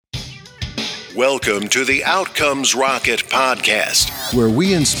Welcome to the Outcomes Rocket podcast, where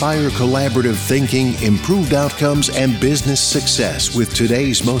we inspire collaborative thinking, improved outcomes, and business success with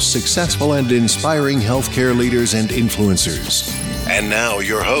today's most successful and inspiring healthcare leaders and influencers. And now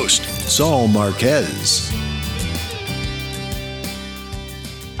your host, Saul Marquez.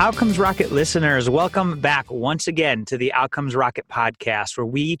 Outcomes Rocket listeners, welcome back once again to the Outcomes Rocket podcast, where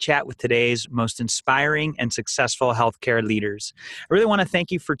we chat with today's most inspiring and successful healthcare leaders. I really want to thank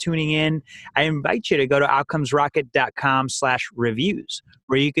you for tuning in. I invite you to go to outcomesrocket.com/reviews,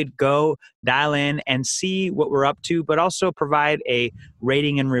 where you could go dial in and see what we're up to, but also provide a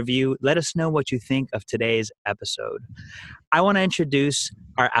rating and review. Let us know what you think of today's episode. I want to introduce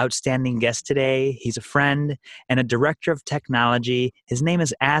our outstanding guest today. He's a friend and a director of technology. His name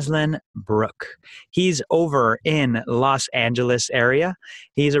is Aslan Brook. He's over in Los Angeles area.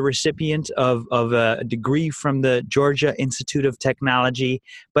 He's a recipient of a degree from the Georgia Institute of Technology,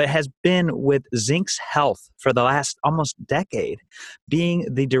 but has been with Zinx Health for the last almost decade, being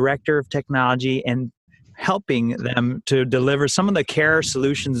the director of technology and helping them to deliver some of the care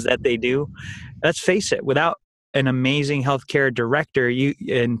solutions that they do. Let's face it, without an amazing healthcare director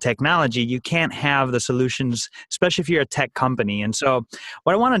in technology, you can't have the solutions, especially if you're a tech company. And so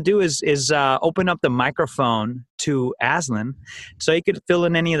what I want to do is open up the microphone to Aslan so he could fill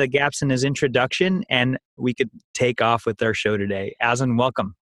in any of the gaps in his introduction, and we could take off with our show today. Aslan,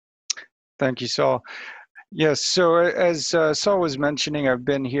 welcome. Thank you, Saul. Yes, so as Saul was mentioning, I've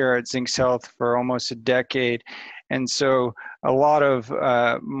been here at Zinx Health for almost a decade. And so a lot of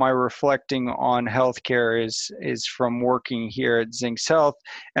my reflecting on healthcare is from working here at Zinx Health.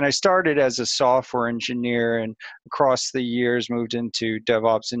 And I started as a software engineer, and across the years moved into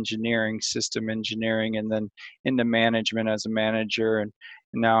DevOps engineering, system engineering, and then into management as a manager. And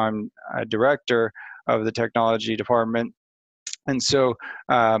now I'm a director of the technology department. And so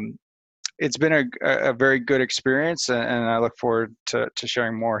it's been a very good experience, and I look forward to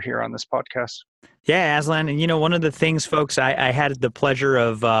sharing more here on this podcast. Yeah, Aslan, and one of the things, folks, I had the pleasure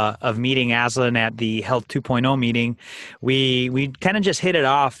of meeting Aslan at the Health 2.0 meeting. We kind of just hit it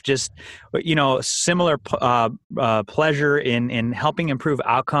off, just similar pleasure in helping improve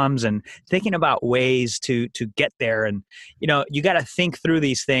outcomes and thinking about ways to get there. And you got to think through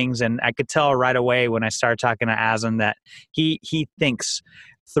these things, and I could tell right away when I started talking to Aslan that he thinks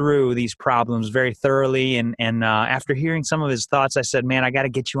through these problems very thoroughly, and after hearing some of his thoughts, I said, man, I got to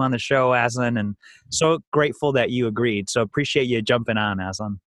get you on the show, Aslan, and so grateful that you agreed. So appreciate you jumping on,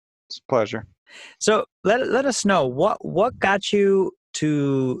 Aslan. It's a pleasure. So let us know what got you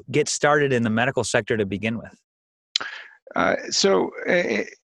to get started in the medical sector to begin with.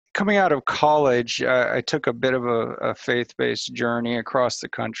 Coming out of college, I took a bit of a faith-based journey across the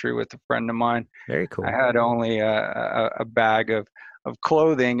country with a friend of mine. Very cool. I had only a bag of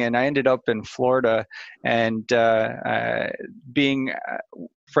clothing, and I ended up in Florida, and being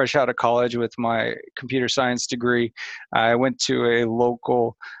fresh out of college with my computer science degree, I went to a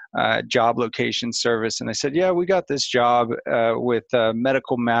local job location service, and they said, yeah, we got this job with a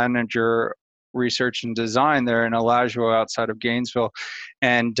medical manager research and design there in Alajua outside of Gainesville.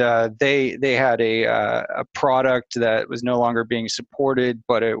 And they had a product that was no longer being supported,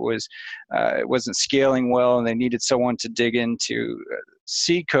 but it wasn't scaling well, and they needed someone to dig into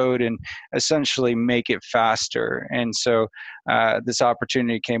C code and essentially make it faster. And so this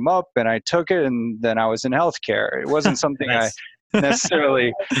opportunity came up, and I took it, and then I was in healthcare. It wasn't something Nice. I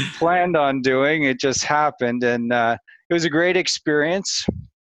necessarily planned on doing. It just happened, and it was a great experience.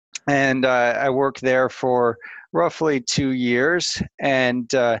 And I worked there for roughly 2 years,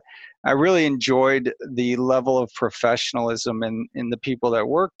 and I really enjoyed the level of professionalism in the people that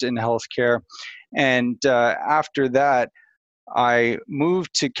worked in healthcare. And after that, I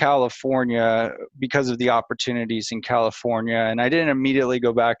moved to California because of the opportunities in California, and I didn't immediately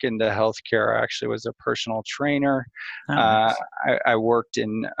go back into healthcare. I actually was a personal trainer. Nice. I worked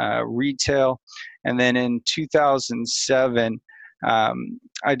in retail, and then in 2007,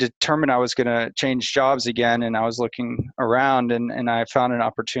 I determined I was going to change jobs again, and I was looking around, and I found an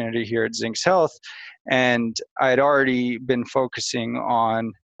opportunity here at Zinx Health. And I had already been focusing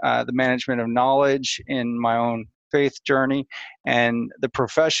on the management of knowledge in my own faith journey, and the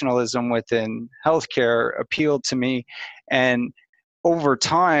professionalism within healthcare appealed to me. And over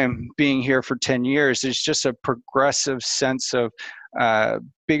time, being here for 10 years, there's just a progressive sense of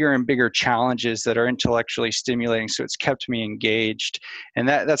bigger and bigger challenges that are intellectually stimulating. So it's kept me engaged. And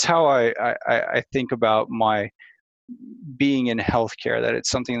that's how I think about my being in healthcare, that it's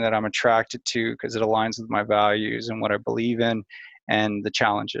something that I'm attracted to because it aligns with my values and what I believe in and the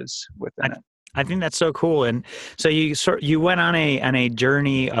challenges within it. I think that's so cool. And so you went on a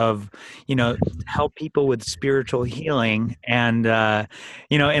journey of, help people with spiritual healing, and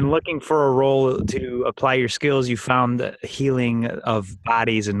in looking for a role to apply your skills, you found the healing of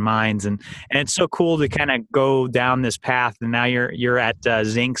bodies and minds, and it's so cool to kind of go down this path. And now you're at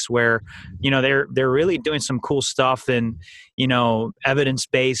Zinx, where they're really doing some cool stuff in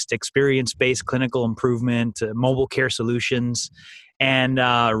evidence-based, experience-based clinical improvement, mobile care solutions, and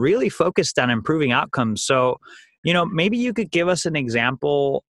really focused on improving outcomes. So, maybe you could give us an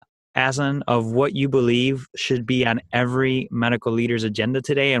example, Aslan, of what you believe should be on every medical leader's agenda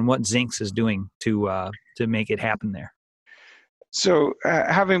today, and what Zinx is doing to make it happen there. So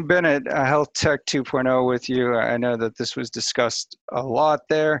having been at Health Tech 2.0 with you, I know that this was discussed a lot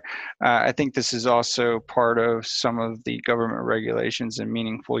there. I think this is also part of some of the government regulations in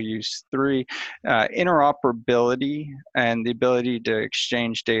Meaningful Use 3. Interoperability and the ability to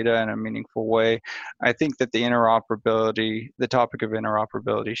exchange data in a meaningful way. I think that the topic of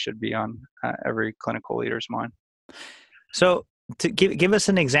interoperability should be on every clinical leader's mind. So, to give us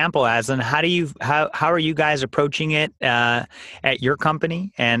an example, Aslan, how are you guys approaching it at your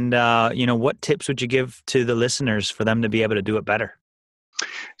company, and what tips would you give to the listeners for them to be able to do it better?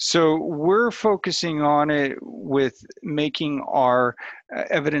 So we're focusing on it with making our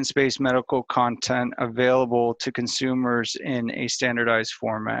evidence-based medical content available to consumers in a standardized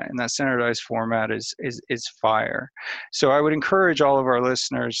format, and that standardized format is FHIR. So I would encourage all of our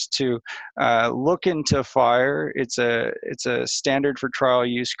listeners to look into FHIR. It's a standard for trial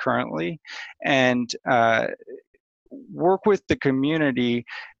use currently, and work with the community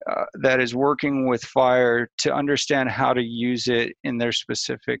that is working with FHIR to understand how to use it in their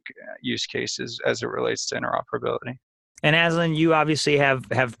specific use cases as it relates to interoperability. And Aslan, you obviously have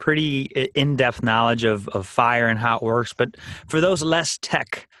pretty in-depth knowledge of FHIR and how it works, but for those less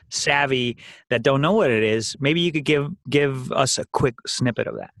tech savvy that don't know what it is, maybe you could give us a quick snippet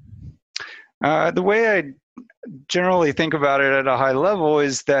of that. The way I generally think about it at a high level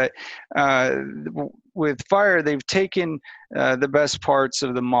is that with FHIR, they've taken the best parts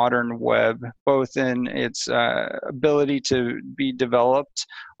of the modern web, both in its ability to be developed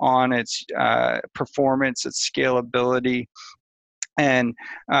on its performance, its scalability, and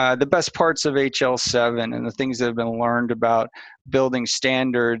the best parts of HL7 and the things that have been learned about building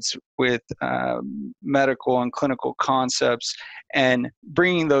standards with medical and clinical concepts, and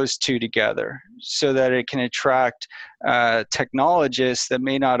bringing those two together so that it can attract technologists that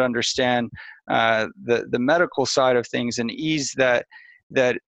may not understand the medical side of things, and ease that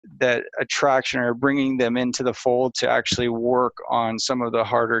attraction, or bringing them into the fold to actually work on some of the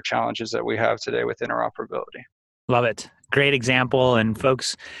harder challenges that we have today with interoperability. Love it. Great example. And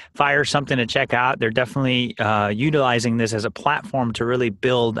folks, FHIR is something to check out. They're definitely utilizing this as a platform to really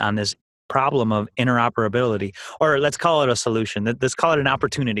build on this problem of interoperability, or let's call it a solution. Let's call it an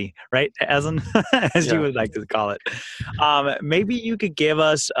opportunity, right, Aslan, as you would like to call it. Maybe you could give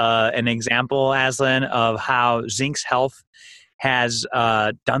us an example, Aslan, of how Zinx Health has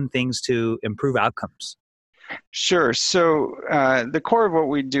done things to improve outcomes. Sure. So the core of what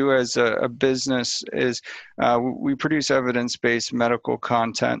we do as a business is we produce evidence-based medical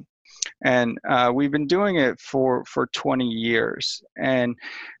content. And we've been doing it for 20 years. And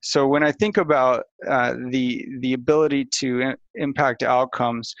so when I think about the ability to impact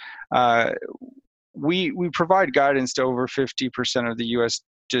outcomes, we provide guidance to over 50% of the U.S.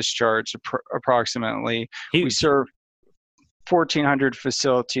 discharge, approximately. Huge. We serve 1,400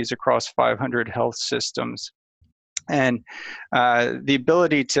 facilities across 500 health systems. And the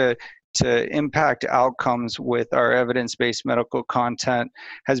ability to impact outcomes with our evidence-based medical content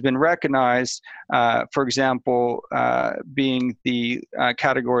has been recognized, for example, being the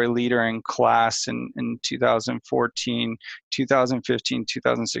category leader in KLAS in 2014, 2015,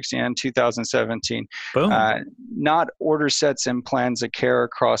 2016, and 2017. Boom. Not order sets and plans of care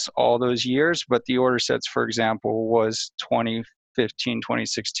across all those years, but the order sets, for example, was 2015,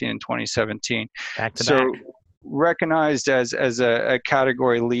 2016, and 2017. Back to back. Recognized as a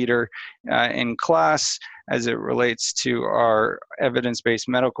category leader in KLAS as it relates to our evidence-based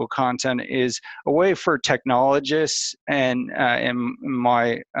medical content is a way for technologists, and in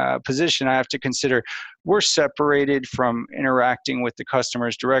my position, I have to consider we're separated from interacting with the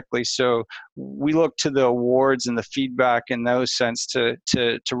customers directly. So we look to the awards and the feedback in those sense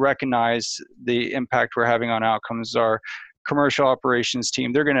to recognize the impact we're having on outcomes. Our commercial operations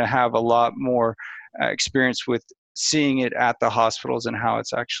team, they're going to have a lot more experience with seeing it at the hospitals and how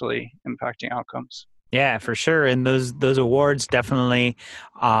it's actually impacting outcomes. Yeah, for sure. And those awards definitely,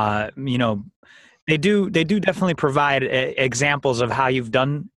 they do definitely provide examples of how you've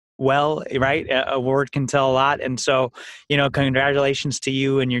done well, right? A word can tell a lot. And so, congratulations to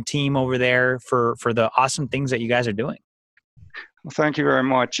you and your team over there for the awesome things that you guys are doing. Well, thank you very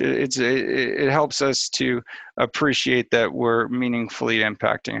much. It helps us to appreciate that we're meaningfully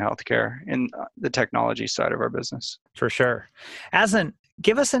impacting healthcare in the technology side of our business. For sure. Aslan,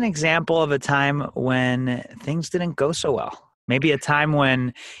 give us an example of a time when things didn't go so well. Maybe a time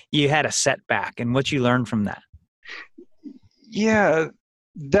when you had a setback and what you learned from that. Yeah,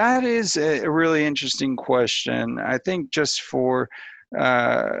 that is a really interesting question. I think just for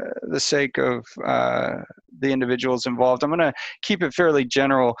the sake of the individuals involved, I'm going to keep it fairly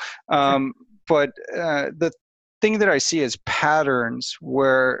general. But the thing that I see as patterns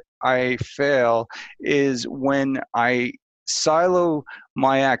where I fail is when I silo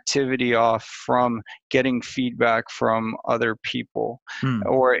my activity off from getting feedback from other people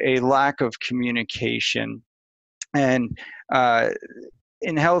or a lack of communication. And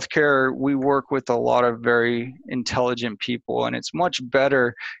in healthcare, we work with a lot of very intelligent people, and it's much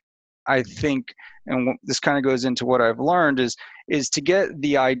better, I think, and this kind of goes into what I've learned, is to get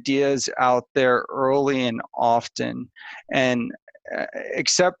the ideas out there early and often, and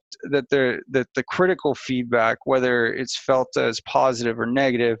accept that the critical feedback, whether it's felt as positive or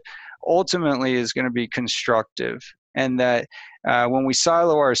negative, ultimately is going to be constructive. And that when we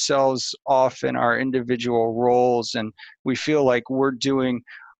silo ourselves off in our individual roles and we feel like we're doing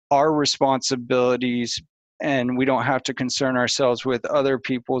our responsibilities and we don't have to concern ourselves with other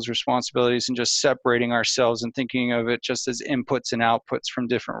people's responsibilities and just separating ourselves and thinking of it just as inputs and outputs from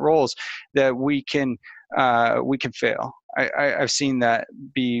different roles, that we can fail. I've seen that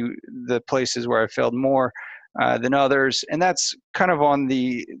be the places where I failed more than others, and that's kind of on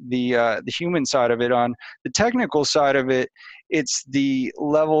the human side of it. On the technical side of it, it's the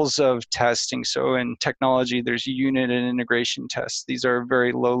levels of testing. So in technology, there's unit and integration tests. These are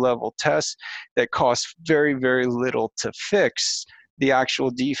very low-level tests that cost very, very little to fix the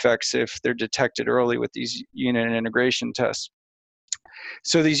actual defects if they're detected early with these unit and integration tests.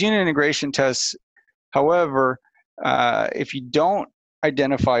 So these unit integration tests, however, if you don't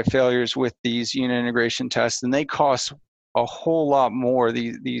identify failures with these unit integration tests, then they cost a whole lot more,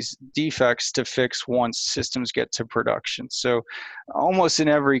 these defects, to fix once systems get to production. So almost in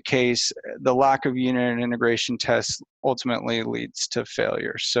every case, the lack of unit and integration tests ultimately leads to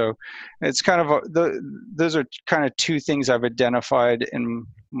failure. So it's kind of those are kind of two things I've identified in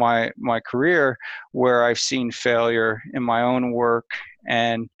my career where I've seen failure in my own work.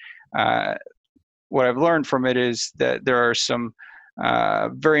 And what I've learned from it is that there are some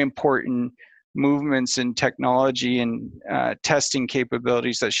very important movements in technology and testing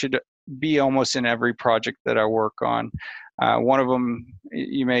capabilities that should be almost in every project that I work on. One of them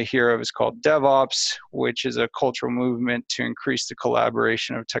you may hear of is called DevOps, which is a cultural movement to increase the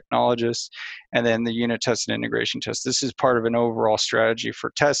collaboration of technologists, and then the unit test and integration test. This is part of an overall strategy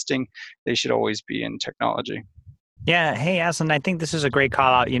for testing. They should always be in technology. Yeah. Hey, Aslan, I think this is a great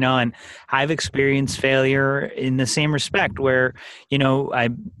call out, and I've experienced failure in the same respect where,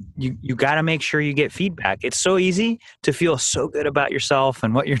 you got to make sure you get feedback. It's so easy to feel so good about yourself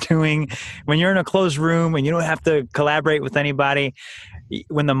and what you're doing when you're in a closed room and you don't have to collaborate with anybody.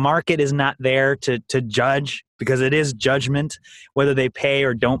 When the market is not there to judge, because it is judgment, whether they pay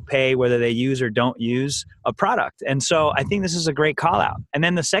or don't pay, whether they use or don't use a product. And so I think this is a great call out. And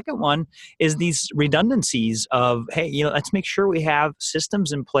then the second one is these redundancies of, hey, let's make sure we have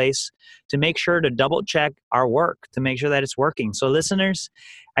systems in place to make sure to double check our work, to make sure that it's working. So listeners,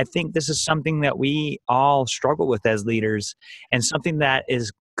 I think this is something that we all struggle with as leaders and something that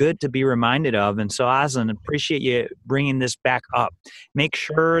is good to be reminded of. And so, Aslan, appreciate you bringing this back up. Make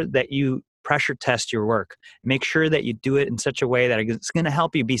sure that you pressure test your work. Make sure that you do it in such a way that it's going to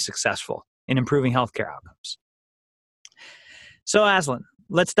help you be successful in improving healthcare outcomes. So, Aslan,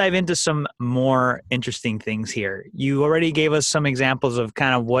 let's dive into some more interesting things here. You already gave us some examples of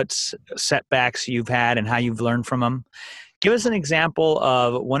kind of what setbacks you've had and how you've learned from them. Give us an example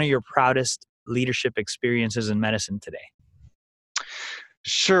of one of your proudest leadership experiences in medicine today.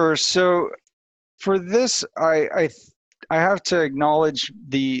 Sure. So for this, I have to acknowledge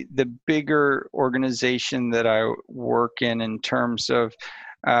the bigger organization that I work in terms of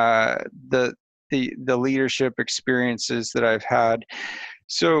the leadership experiences that I've had.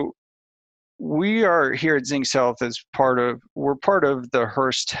 So we are here at Zinx Health we're part of the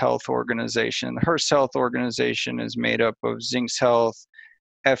Hearst Health organization. The Hearst Health organization is made up of Zinx Health,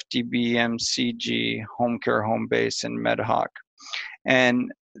 FDB, MCG, Home Care, Home Base, and MedHawk.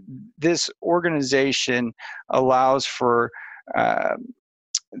 And this organization allows for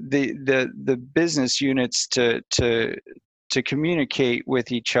the business units to to communicate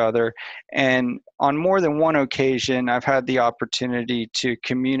with each other. And on more than one occasion, I've had the opportunity to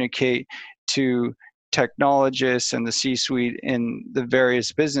communicate to technologists and the C-suite in the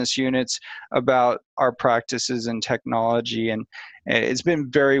various business units about our practices in technology, and it's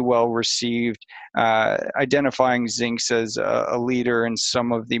been very well received, identifying Zinx as a leader in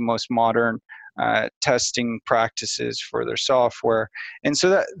some of the most modern testing practices for their software. And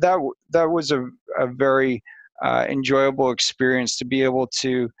so that was a very enjoyable experience to be able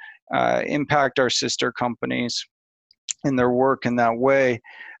to impact our sister companies in their work in that way.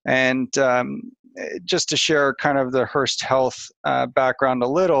 And just to share kind of the Hearst Health background a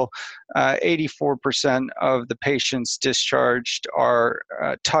little, 84% of the patients discharged are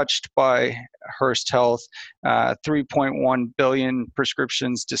touched by Hearst Health. 3.1 billion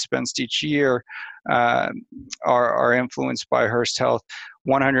prescriptions dispensed each year are influenced by Hearst Health.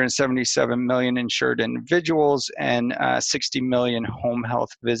 177 million insured individuals and 60 million home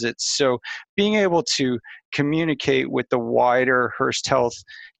health visits. So being able to communicate with the wider Hearst Health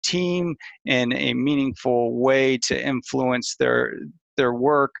team in a meaningful way to influence their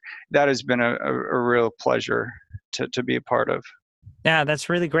work, that has been a real pleasure to be a part of. Yeah, that's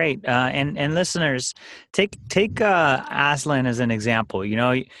really great. And listeners, take Aslan as an example. You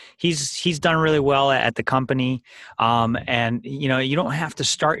know, he's done really well at the company, and you know, you don't have to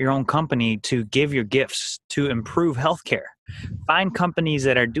start your own company to give your gifts to improve healthcare. Find companies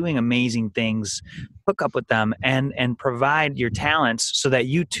that are doing amazing things, hook up with them, and provide your talents so that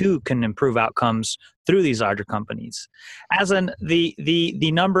you too can improve outcomes through these larger companies. Aslan,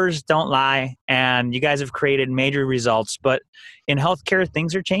 the numbers don't lie, and you guys have created major results, but in healthcare,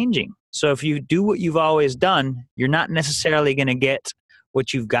 things are changing. So if you do what you've always done, you're not necessarily going to get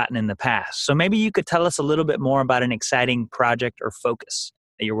what you've gotten in the past. So maybe you could tell us a little bit more about an exciting project or focus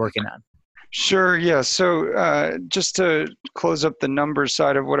that you're working on. Sure, yeah. So just to close up the numbers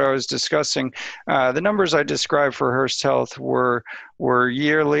side of what I was discussing, the numbers I described for Hearst Health were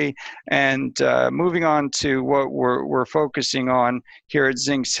yearly, and moving on to what we're focusing on here at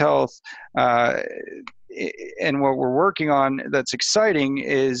Zinx Health, and what we're working on that's exciting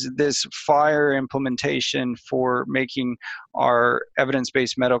is this FHIR implementation for making our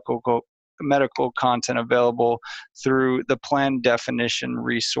evidence-based medical content available through the plan definition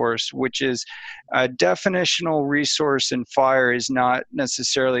resource, which is a definitional resource in FHIR is not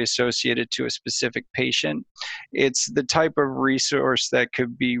necessarily associated to a specific patient. It's the type of resource that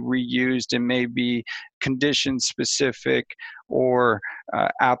could be reused and may be condition specific or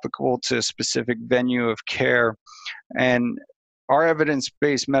applicable to a specific venue of care. And our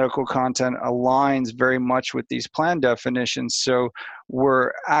evidence-based medical content aligns very much with these plan definitions, so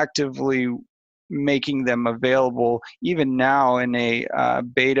we're actively making them available even now in a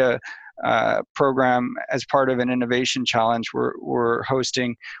beta program as part of an innovation challenge we're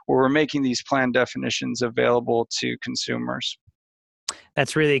hosting, where we're making these plan definitions available to consumers.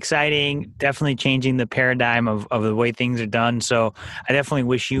 That's really exciting. Definitely changing the paradigm of the way things are done. So I definitely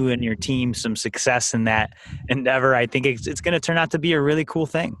wish you and your team some success in that endeavor. I think it's going to turn out to be a really cool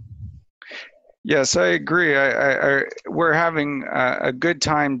thing. Yes, I agree. We're having a good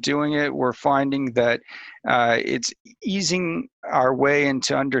time doing it. We're finding that it's easing our way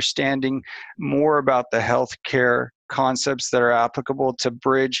into understanding more about the healthcare concepts that are applicable to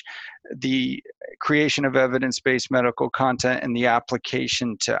bridge the creation of evidence-based medical content and the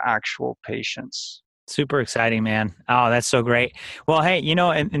application to actual patients. Super exciting, man. Oh, that's so great. Well, hey, you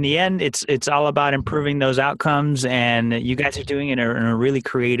know, in the end, it's all about improving those outcomes, and you guys are doing it in a really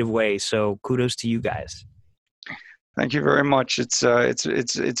creative way. So kudos to you guys. Thank you very much. It's a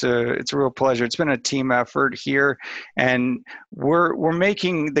real pleasure. It's been a team effort here, and we're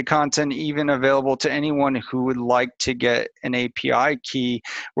making the content even available to anyone who would like to get an API key.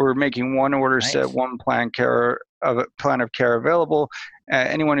 We're making one order set, one plan of care available.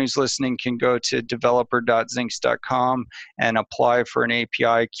 Anyone who's listening can go to developer.zinx.com and apply for an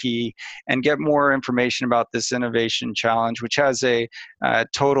API key and get more information about this innovation challenge, which has a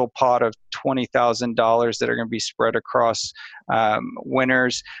total pot of $20,000 that are going to be spread across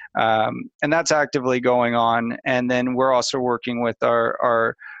winners. And that's actively going on. And then we're also working with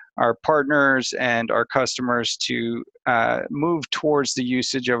our partners and our customers to move towards the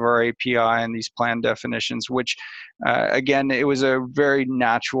usage of our API and these plan definitions, which, again, it was a very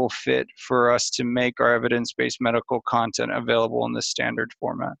natural fit for us to make our evidence-based medical content available in the standard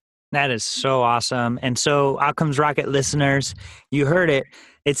format. That is so awesome. And so Outcomes Rocket listeners, you heard it.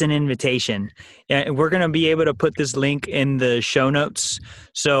 It's an invitation. We're going to be able to put this link in the show notes.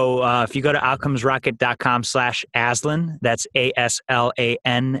 So if you go to outcomesrocket.com/Aslan, that's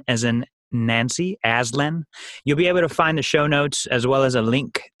ASLAN as in Nancy Aslan. You'll be able to find the show notes as well as a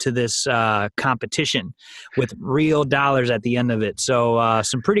link to this competition with real dollars at the end of it. So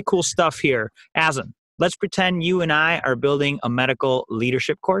some pretty cool stuff here. Aslan, let's pretend you and I are building a medical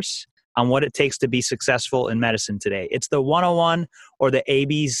leadership course on what it takes to be successful in medicine today. It's the 101 or the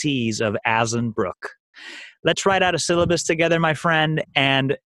ABCs of Aslan Brook. Let's write out a syllabus together, my friend,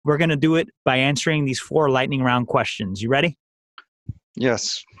 and we're going to do it by answering these 4 lightning round questions. You ready?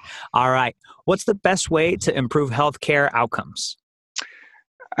 Yes. All right. What's the best way to improve healthcare outcomes?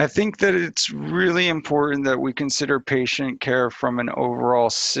 I think that it's really important that we consider patient care from an overall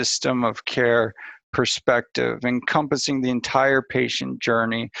system of care perspective, encompassing the entire patient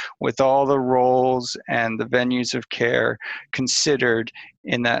journey with all the roles and the venues of care considered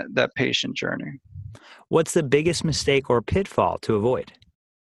in that patient journey. What's the biggest mistake or pitfall to avoid?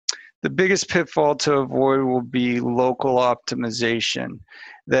 The biggest pitfall to avoid will be local optimization,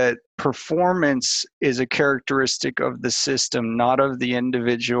 that performance is a characteristic of the system, not of the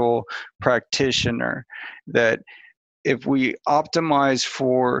individual practitioner, that if we optimize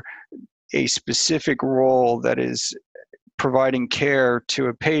for a specific role that is providing care to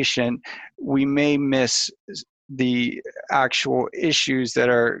a patient, we may miss the actual issues that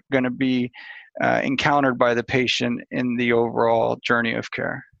are going to be encountered by the patient in the overall journey of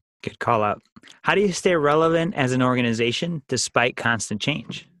care. Good call out. How do you stay relevant as an organization despite constant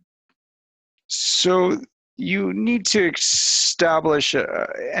change? So you need to establish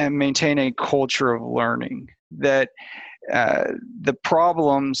and maintain a culture of learning, that the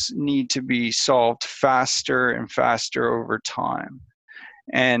problems need to be solved faster and faster over time.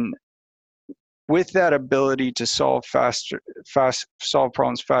 And with that ability to solve problems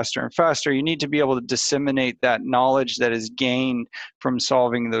faster and faster, you need to be able to disseminate that knowledge that is gained from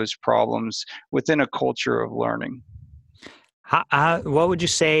solving those problems within a culture of learning. What would you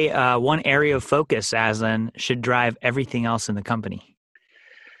say one area of focus, Aslan, should drive everything else in the company?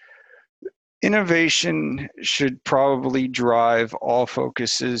 Innovation should probably drive all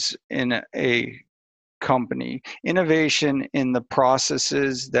focuses in a company. Innovation in the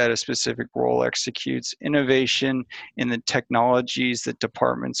processes that a specific role executes, innovation in the technologies that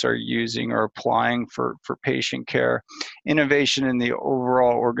departments are using or applying for patient care, innovation in the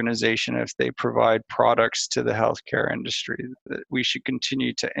overall organization if they provide products to the healthcare industry. That we should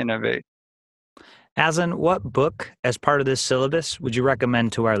continue to innovate. Aslan, what book as part of this syllabus would you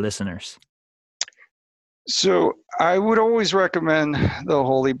recommend to our listeners? So I would always recommend the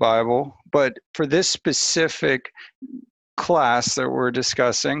Holy Bible, but for this specific class that we're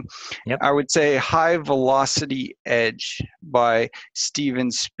discussing, I would say High Velocity Edge by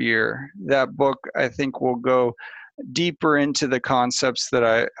Steven Spear. That book, I think, will go deeper into the concepts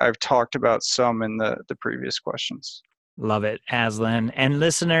that I've talked about some in the previous questions. Love it, Aslan. And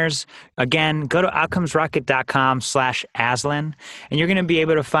listeners, again, go to outcomesrocket.com/Aslan, and you're going to be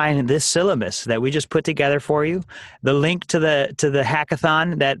able to find this syllabus that we just put together for you, the link to the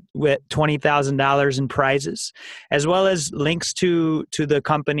hackathon that with $20,000 in prizes, as well as links to the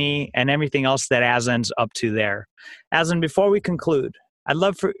company and everything else that Aslan's up to there. Aslan, before we conclude, I'd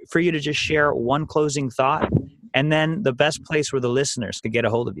love for you to just share one closing thought, and then the best place where the listeners could get a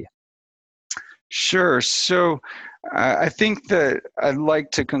hold of you. Sure. So I think that I'd like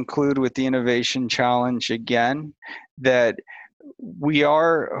to conclude with the Innovation Challenge again, that we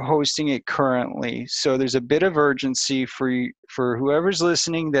are hosting it currently. So there's a bit of urgency for whoever's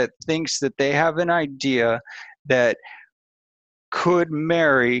listening that thinks that they have an idea that could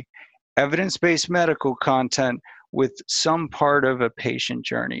marry evidence-based medical content with some part of a patient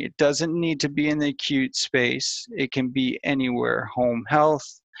journey. It doesn't need to be in the acute space. It can be anywhere, home health,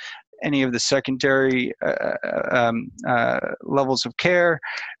 any of the secondary levels of care,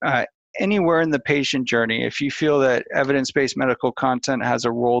 anywhere in the patient journey. If you feel that evidence-based medical content has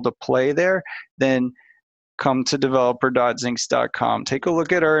a role to play there, then come to developer.zincs.com. Take a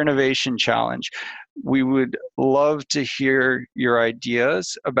look at our Innovation Challenge. We would love to hear your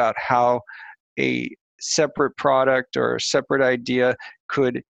ideas about how a separate product or a separate idea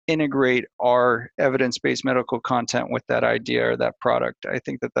could integrate our evidence-based medical content with that idea or that product. I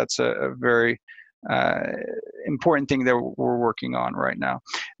think that that's a very important thing that we're working on right now.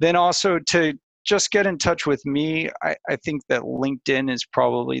 Then also to just get in touch with me, I think that LinkedIn is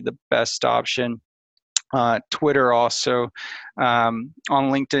probably the best option. Twitter also. On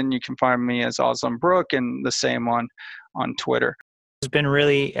LinkedIn, you can find me as Aslan Brook, and the same on Twitter. It's been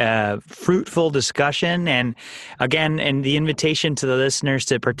really fruitful discussion, and again, and the invitation to the listeners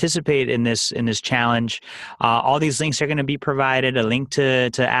to participate in this challenge. All these links are going to be provided. A link to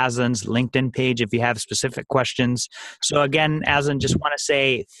Aslan's LinkedIn page if you have specific questions. So again, Aslan, just want to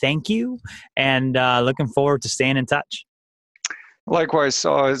say thank you, and looking forward to staying in touch. Likewise,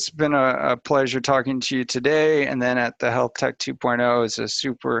 Saul. It's been a pleasure talking to you today, and then at the Health Tech 2.0 is a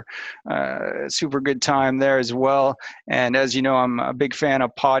super good time there as well. And as you know, I'm a big fan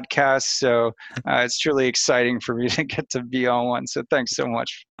of podcasts, so it's truly exciting for me to get to be on one. So thanks so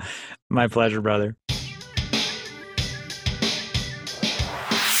much. My pleasure, brother.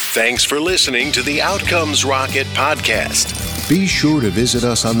 Thanks for listening to the Outcomes Rocket podcast. Be sure to visit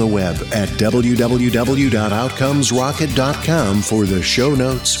us on the web at www.outcomesrocket.com for the show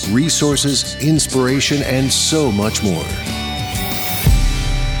notes, resources, inspiration, and so much more.